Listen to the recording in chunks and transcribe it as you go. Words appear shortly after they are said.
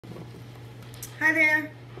Hi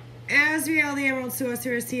there, Azriel the Emerald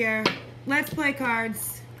Sorceress here. Let's play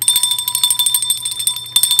cards.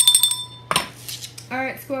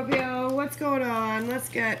 Alright, Scorpio, what's going on? Let's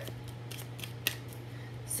get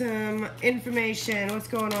some information. What's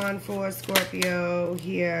going on for Scorpio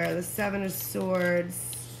here? The Seven of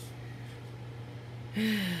Swords.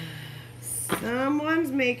 Someone's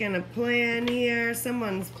making a plan here.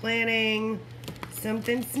 Someone's planning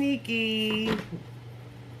something sneaky.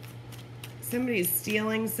 Somebody's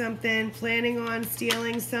stealing something, planning on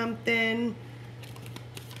stealing something.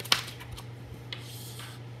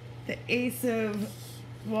 The Ace of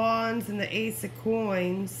Wands and the Ace of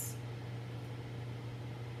Coins.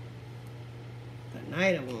 The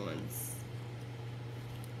Knight of Wands.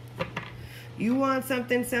 You want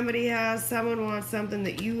something somebody has, someone wants something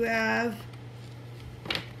that you have.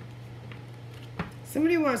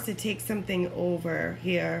 Somebody wants to take something over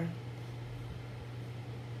here.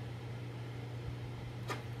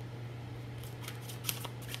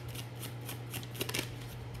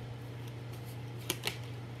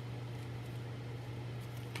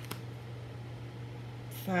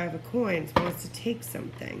 Five of Coins wants to take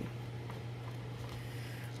something.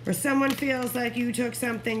 Or someone feels like you took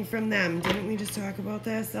something from them. Didn't we just talk about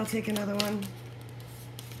this? I'll take another one.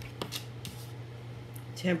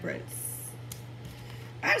 Temperance.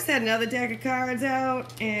 I just had another deck of cards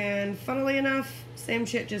out, and funnily enough, same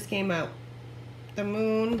shit just came out. The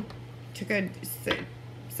Moon took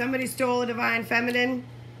somebody stole a Divine Feminine.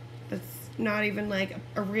 That's not even like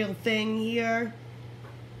a real thing here.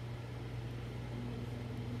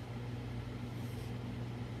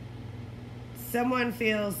 Someone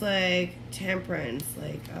feels like Temperance,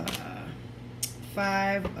 like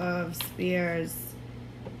Five of Spears.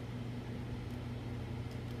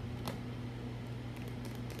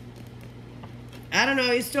 I don't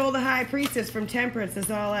know, you stole the High Priestess from Temperance. That's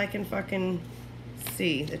all I can fucking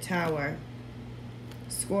see. The Tower.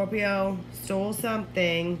 Scorpio stole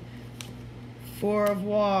something. Four of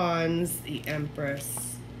Wands. The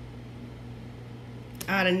Empress.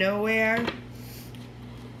 Out of nowhere.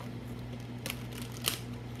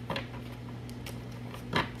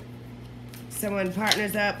 Someone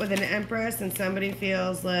partners up with an Empress and somebody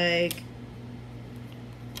feels like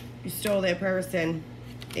you stole their person.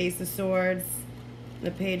 Ace of Swords.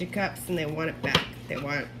 The Page of Cups, and they want it back. They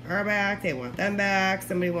want her back. They want them back.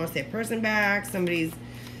 Somebody wants their person back. Somebody's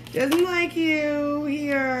doesn't like you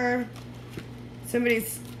here.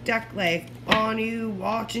 Somebody's stuck like on you,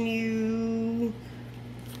 watching you.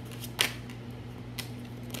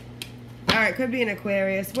 All right, could be an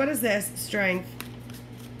Aquarius. What is this? Strength.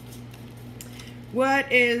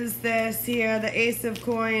 What is this here? The Ace of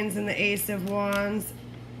Coins and the Ace of Wands.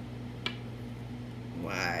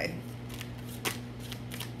 Why?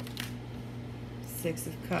 Six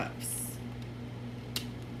of Cups. The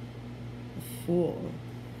Fool.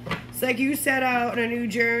 It's like you set out on a new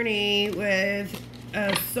journey with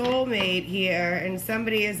a soulmate here, and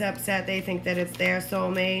somebody is upset. They think that it's their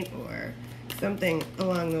soulmate or something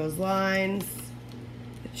along those lines.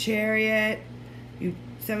 The Chariot.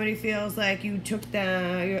 Somebody feels like you took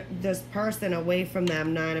this person away from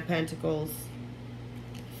them. Nine of Pentacles.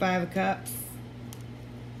 Five of Cups.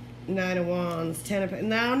 Nine of Wands, Ten of...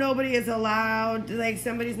 Now nobody is allowed, like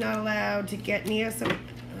somebody's not allowed to get near some...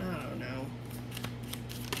 I don't know.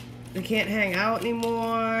 They can't hang out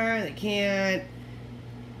anymore. They can't...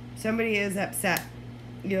 Somebody is upset.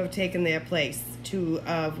 You have taken their place. Two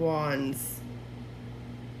of Wands.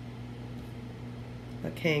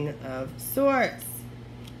 The King of Swords.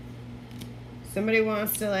 Somebody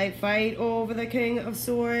wants to like fight over the King of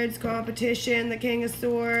Swords. Competition, the King of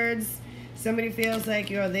Swords. Somebody feels like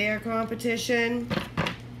you're their competition.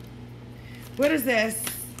 What is this?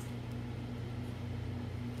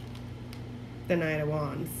 The Knight of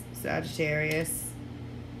Wands. Sagittarius.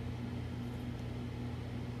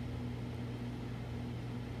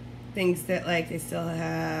 Thinks that like they still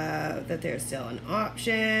have, that there's still an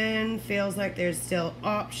option. Feels like there's still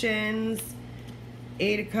options.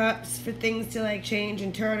 Eight of Cups for things to like change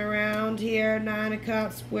and turn around here. Nine of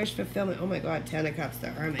Cups. Wish fulfillment. Oh my God. Ten of Cups. The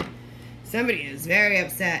Hermit. Somebody is very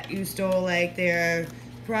upset. You stole like their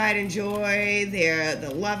pride and joy, the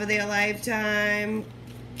love of their lifetime.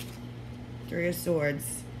 Three of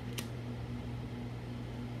Swords.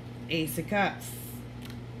 Ace of Cups.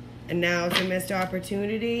 And now it's a missed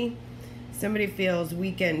opportunity. Somebody feels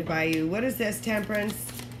weakened by you. What is this? Temperance.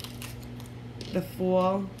 The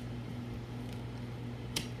Fool.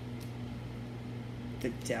 The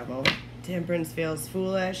Devil. Temperance feels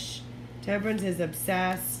foolish. Temperance is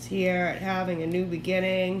obsessed here at having a new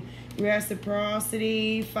beginning.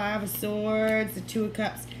 Reciprocity, Five of Swords, the Two of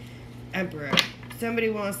Cups. Emperor. Somebody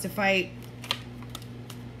wants to fight.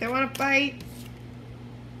 They want to fight.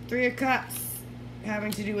 3 of Cups,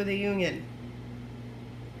 having to do with a union.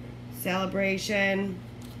 Celebration.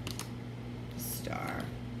 Star.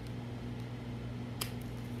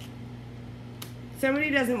 Somebody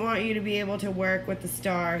doesn't want you to be able to work with the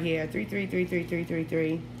star here. 3, 3, 3, 3, 3, 3,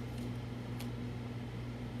 3.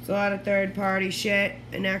 It's a lot of third party shit.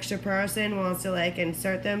 An extra person wants to like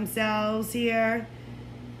insert themselves here.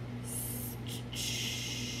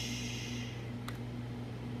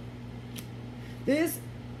 This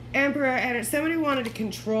Emperor, and if somebody wanted to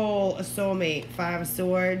control a soulmate, 5 of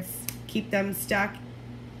Swords, keep them stuck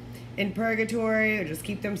in purgatory or just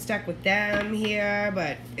keep them stuck with them here,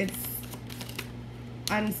 but it's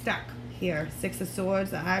unstuck here. 6 of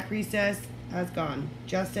Swords, the High Priestess has gone.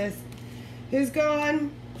 Justice is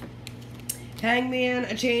gone. Hangman,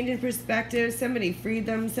 a change in perspective. Somebody freed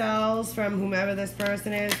themselves from whomever this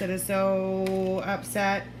person is that is so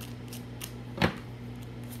upset.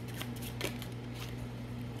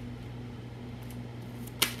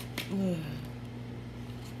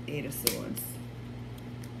 Eight of Swords.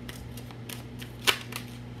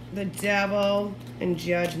 The Devil and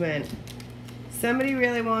Judgment. Somebody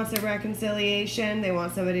really wants a reconciliation. They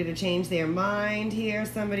want somebody to change their mind here.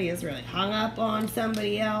 Somebody is really hung up on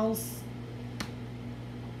somebody else.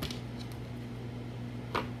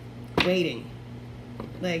 Waiting.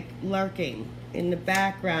 Like lurking in the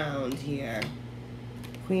background here.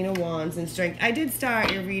 Queen of Wands and Strength. I did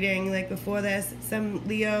start your reading like before this. Some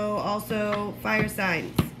Leo, also fire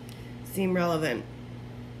signs seem relevant.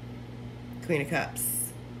 Queen of Cups.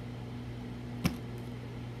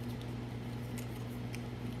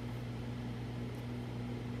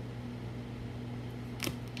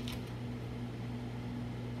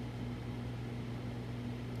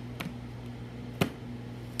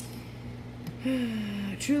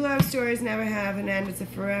 True love stories never have an end. It's a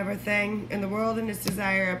forever thing. And the world and its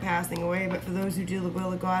desire are passing away, but for those who do the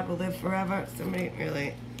will of God will live forever. Somebody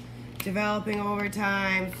really developing over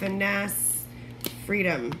time. Finesse.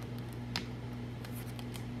 Freedom.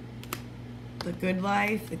 The good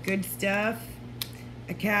life. The good stuff.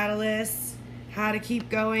 A catalyst. How to keep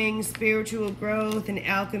going. Spiritual growth and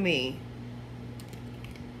alchemy.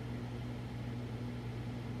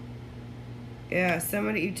 Yeah,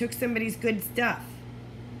 you took somebody's good stuff.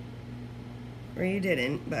 Or you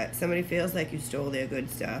didn't, but somebody feels like you stole their good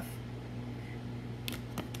stuff.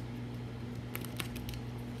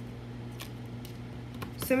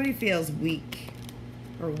 Somebody feels weak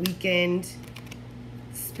or weakened.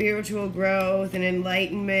 Spiritual growth and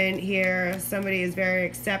enlightenment here. Somebody is very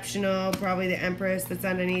exceptional. Probably the Empress that's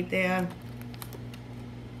underneath there.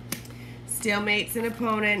 Stalemates and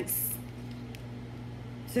opponents.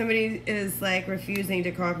 Somebody is like refusing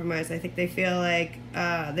to compromise. I think they feel like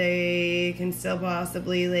they can still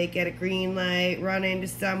possibly like get a green light, run into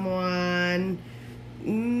someone,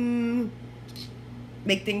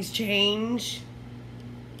 make things change.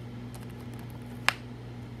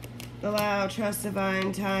 Allow, trust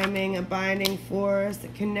divine timing, a binding force, a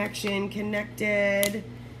connection, connected,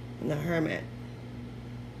 and the Hermit.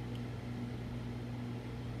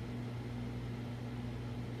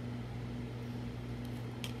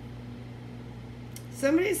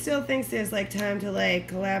 Somebody still thinks there's like time to like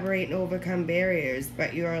collaborate and overcome barriers,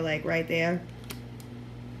 but you're like right there.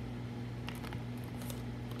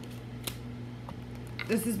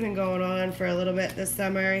 This has been going on for a little bit this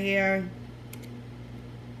summer here.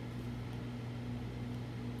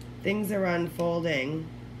 Things are unfolding.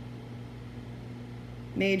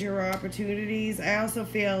 Major opportunities. I also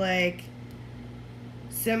feel like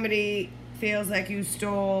somebody feels like you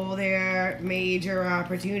stole their major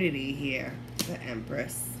opportunity here. The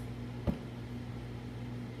Empress.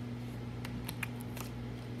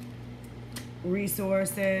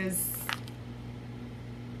 Resources.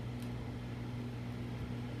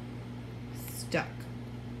 Stuck.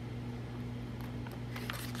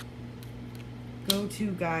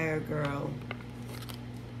 Go-to guy or girl.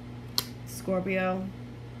 Scorpio.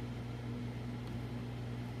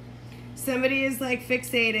 Somebody is like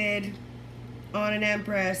fixated on an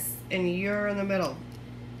Empress and you're in the middle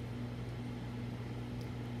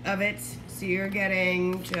of it, so you're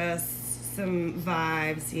getting just some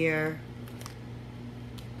vibes here.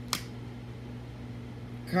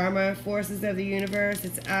 Karma, forces of the universe,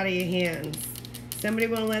 it's out of your hands. Somebody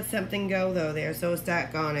won't let something go though. They're so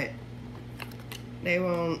stuck on it. They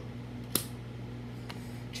won't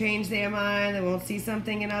change their mind. They won't see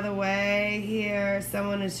something another way here.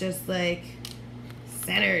 Someone is just like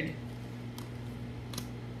centered.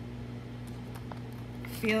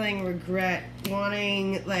 feeling regret,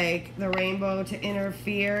 wanting like the rainbow to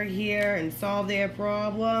interfere here and solve their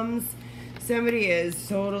problems. Somebody is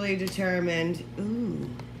totally determined, ooh,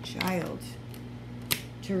 child,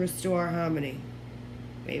 to restore harmony.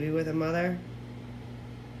 Maybe with a mother.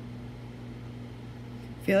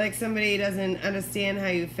 Feel like somebody doesn't understand how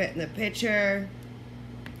you fit in the picture.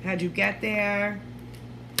 How'd you get there?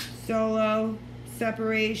 Solo,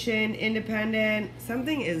 separation, independent.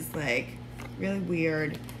 Something is like really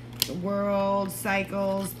weird. The world,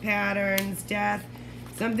 cycles, patterns, death.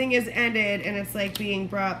 Something is ended and it's like being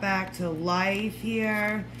brought back to life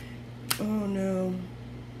here. Oh no.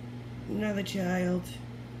 Another child.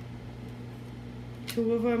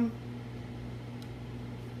 Two of them.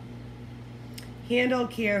 Handle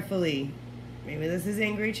carefully. Maybe this is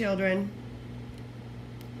angry children.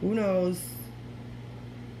 Who knows?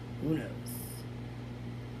 Who knows?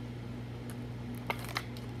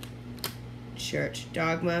 Church,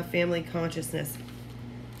 dogma, family consciousness,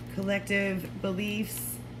 collective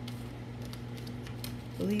beliefs,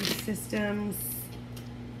 belief systems.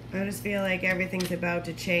 I just feel like everything's about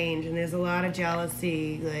to change and there's a lot of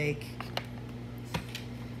jealousy, like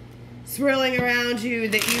swirling around you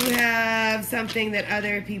that you have something that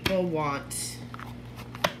other people want.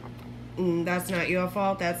 That's not your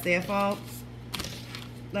fault, that's their fault.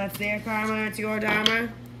 That's their karma, it's your dharma.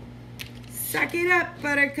 Suck it up,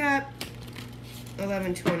 buttercup.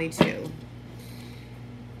 11:22.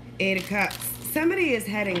 8 of Cups. Somebody is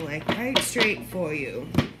heading like right straight for you.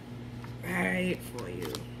 Right for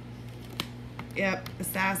you. Yep,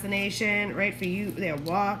 assassination, right for you. They're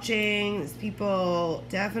watching. There's people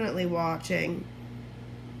definitely watching.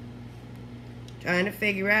 Trying to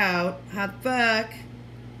figure out how the fuck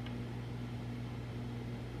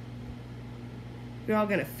you're all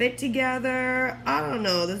gonna fit together. I don't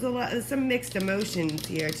know. There's some mixed emotions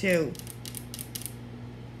here too.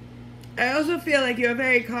 I also feel like you're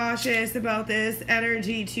very cautious about this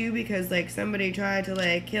energy too, because like somebody tried to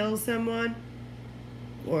like kill someone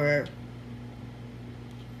or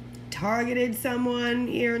targeted someone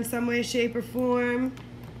here in some way, shape, or form.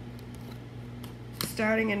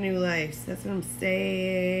 Starting a new life. That's what I'm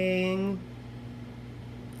saying.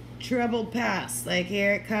 Troubled past. Like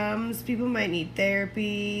here it comes. People might need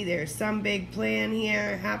therapy. There's some big plan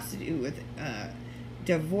here. It has to do with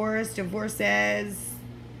divorce, divorces.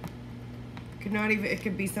 Could not even, it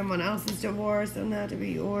could be someone else's divorce. Doesn't have to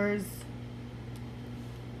be yours.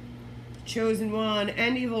 Chosen one.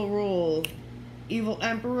 End evil rule. Evil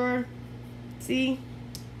emperor. See?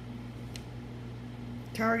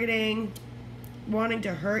 Targeting. Wanting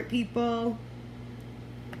to hurt people.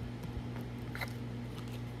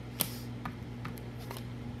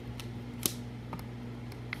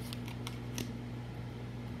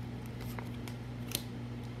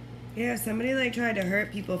 Yeah, somebody like tried to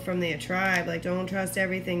hurt people from their tribe. Like, don't trust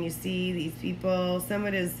everything you see. These people.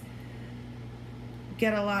 Someone does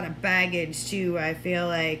get a lot of baggage too. I feel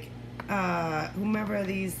like whomever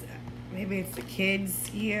these, maybe it's the kids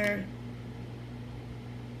here.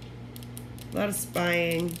 A lot of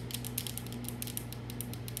spying.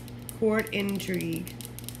 Court intrigue.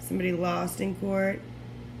 Somebody lost in court.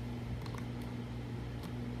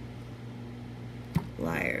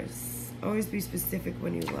 Liars. Always be specific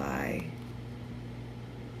when you lie.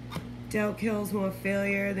 Doubt kills more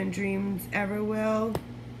failure than dreams ever will.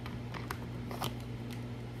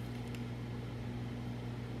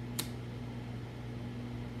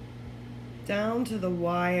 Down to the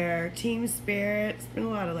wire. Team spirit. It's been a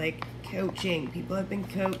lot of like coaching. People have been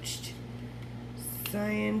coached.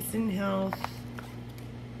 Science and health.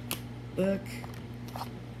 Book.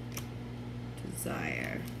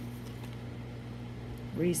 Desire.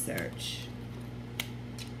 Research.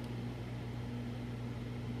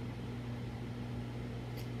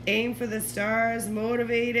 Aim for the stars.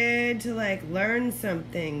 Motivated to like learn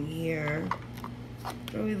something here.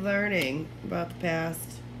 What are we learning about the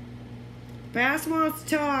past? Past wants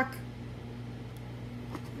to talk.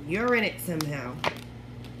 You're in it somehow.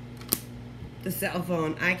 The cell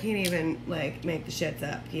phone. I can't even like make the shits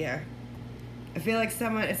up here. I feel like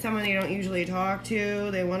it's someone you don't usually talk to.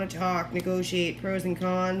 They want to talk, negotiate pros and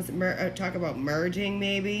cons, talk about merging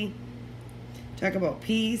maybe. Talk about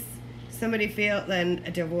peace. Somebody feel then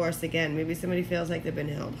a divorce again. Maybe somebody feels like they've been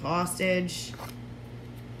held hostage.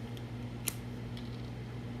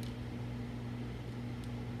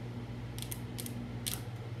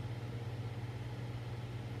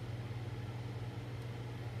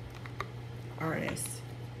 Artist.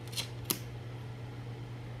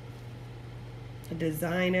 A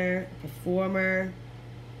designer, performer,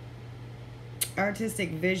 artistic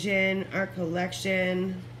vision, art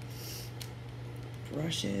collection,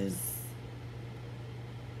 Brushes.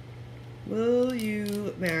 Will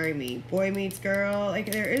you marry me? Boy meets girl.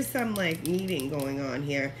 Like, there is some, like, meeting going on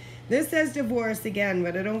here. This says divorce again,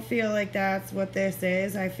 but I don't feel like that's what this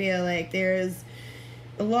is. I feel like there's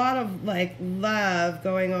a lot of, like, love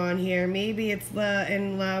going on here. Maybe it's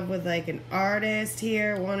in love with, like, an artist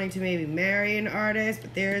here, wanting to maybe marry an artist.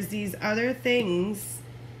 But there's these other things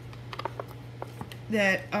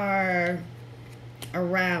that are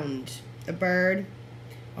around. A bird,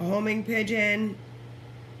 a homing pigeon,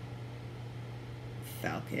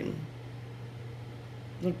 falcon.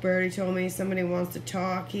 Little birdie told me somebody wants to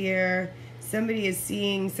talk here. Somebody is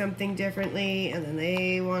seeing something differently, and then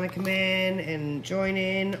they want to come in and join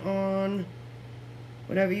in on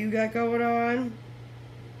whatever you got going on.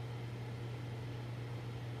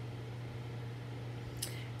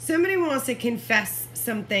 Somebody wants to confess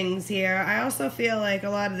some things here. I also feel like a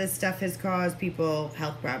lot of this stuff has caused people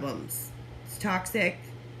health problems. It's toxic,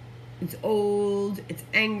 it's old, it's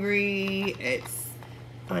angry, it's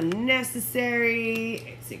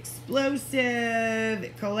unnecessary, it's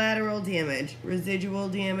explosive, collateral damage, residual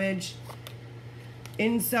damage,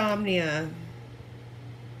 insomnia.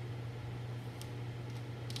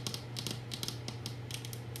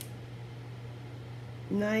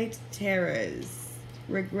 Night terrors,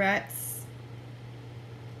 regrets.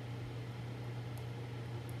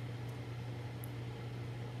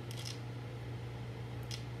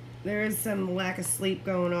 There is some lack of sleep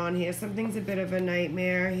going on here. Something's a bit of a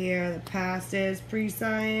nightmare here. The past is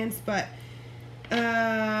pre-science, but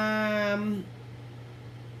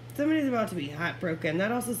somebody's about to be heartbroken.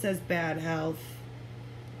 That also says bad health.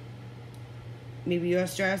 Maybe you're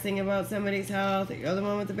stressing about somebody's health, or you're the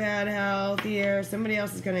one with the bad health here. Somebody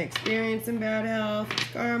else is going to experience some bad health.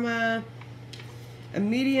 Karma. A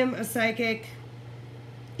medium, a psychic,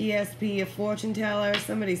 ESP, a fortune teller.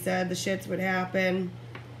 Somebody said the shits would happen.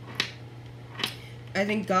 I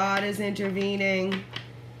think God is intervening.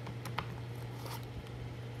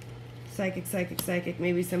 Psychic, psychic, psychic.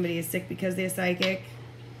 Maybe somebody is sick because they're psychic.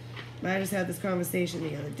 I just had this conversation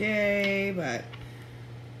the other day, but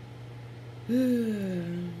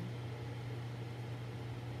the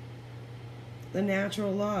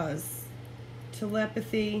natural laws.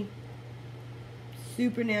 Telepathy,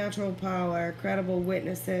 supernatural power, credible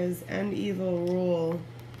witnesses, and evil rule.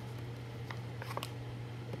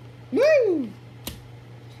 Woo!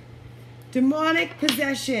 Demonic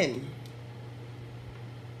possession.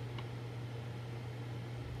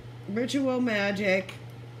 Ritual magic.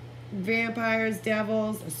 Vampires,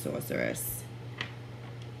 devils, a sorceress.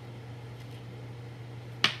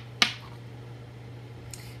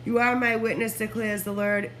 You are my witness, declares the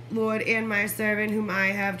Lord, and my servant whom I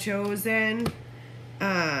have chosen.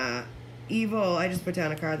 Evil. I just put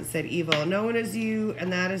down a card that said evil. No one is you,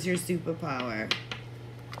 and that is your superpower.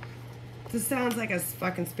 This sounds like a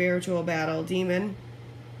fucking spiritual battle, demon.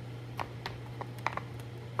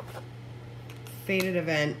 Fated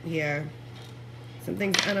event here.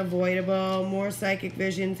 Something's unavoidable. More psychic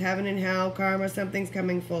visions. Heaven and hell. Karma. Something's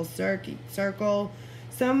coming full circle.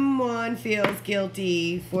 Someone feels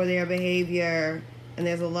guilty for their behavior. And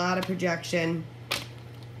there's a lot of projection.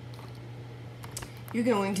 You're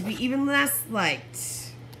going to be even less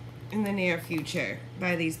liked in the near future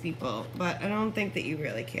by these people. But I don't think that you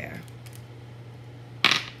really care.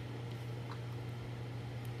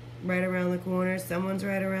 Right around the corner. Someone's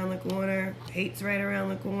right around the corner. Hate's right around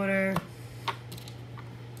the corner.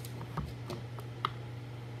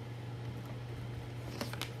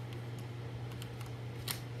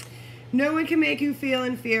 No one can make you feel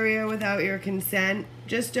inferior without your consent.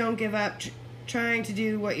 Just don't give up trying to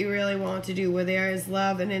do what you really want to do. Where there is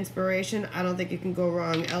love and inspiration, I don't think you can go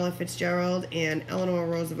wrong. Ella Fitzgerald and Eleanor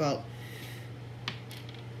Roosevelt.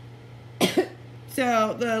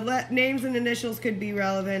 So the names and initials could be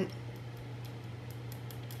relevant.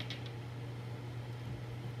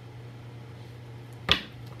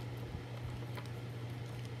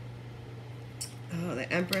 Oh,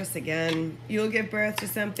 the Empress again. You'll give birth to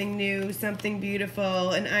something new, something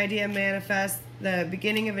beautiful. An idea manifests the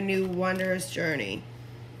beginning of a new wondrous journey.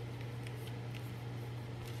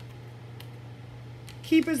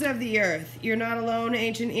 Keepers of the earth. You're not alone.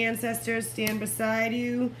 Ancient ancestors stand beside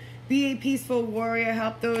you. Be a peaceful warrior.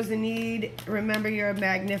 Help those in need. Remember your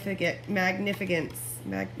magnificence.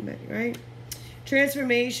 Right?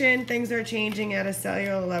 Transformation. Things are changing at a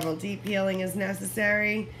cellular level. Deep healing is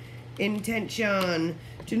necessary. Intention.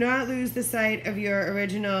 Do not lose the sight of your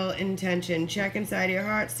original intention. Check inside your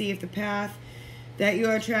heart. See if the path that you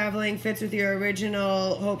are traveling fits with your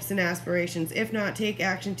original hopes and aspirations. If not, take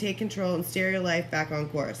action, take control, and steer your life back on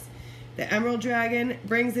course. The Emerald Dragon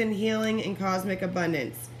brings in healing and cosmic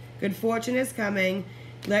abundance. Good fortune is coming.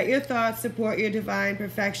 Let your thoughts support your divine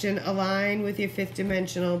perfection. Align with your fifth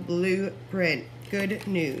dimensional blueprint. Good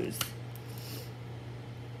news.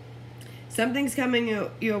 Something's coming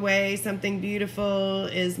your way. Something beautiful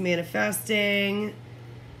is manifesting.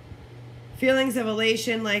 Feelings of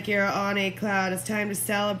elation like you're on a cloud. It's time to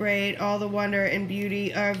celebrate all the wonder and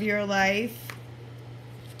beauty of your life.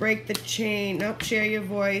 Break the chain. Nope. Share your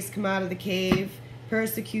voice. Come out of the cave.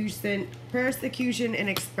 Persecution and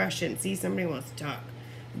expression. See, somebody wants to talk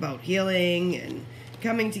about healing and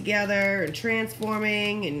coming together and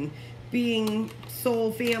transforming and being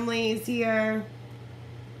soul families here.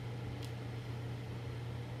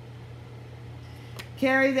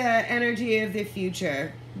 Carry the energy of the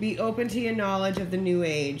future. Be open to your knowledge of the new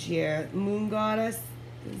age here. Moon goddess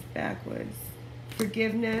is backwards.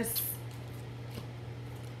 Forgiveness.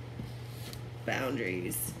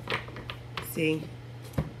 Boundaries. See?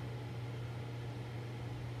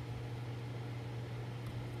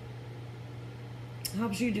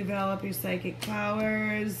 Helps you develop your psychic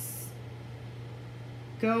powers.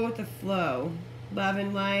 Go with the flow. Love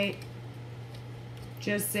and light.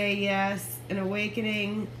 Just say yes. An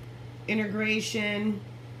awakening. Integration.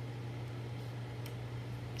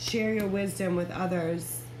 Share your wisdom with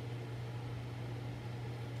others.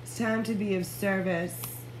 It's time to be of service.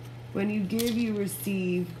 When you give, you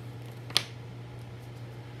receive.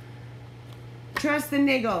 Trust the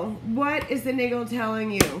niggle. What is the niggle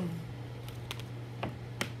telling you?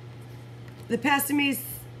 The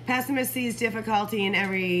pessimist sees difficulty in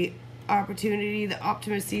every opportunity. The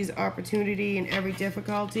optimist sees opportunity in every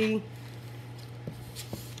difficulty.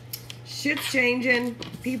 Shit's changing.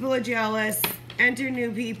 People are jealous. Enter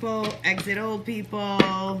new people. Exit old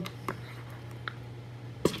people.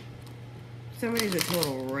 Somebody's a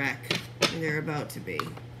total wreck. They're about to be.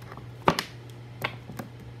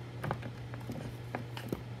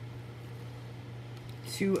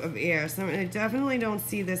 Two of air. I definitely don't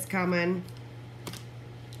see this coming.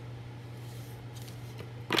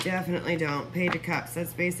 Definitely don't. Page of Cups.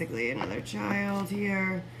 That's basically another child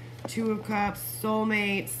here. Two of Cups.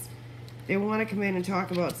 Soulmates. They want to come in and talk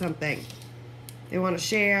about something. They want to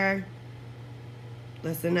share.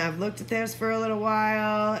 Listen, I've looked at this for a little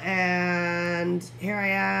while, and here I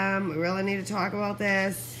am. We really need to talk about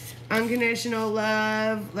this. Unconditional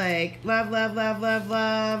love. Like, love, love, love, love,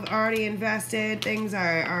 love. Already invested. Things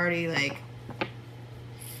are already, like,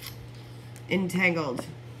 entangled.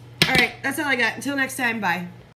 All right, that's all I got. Until next time, bye.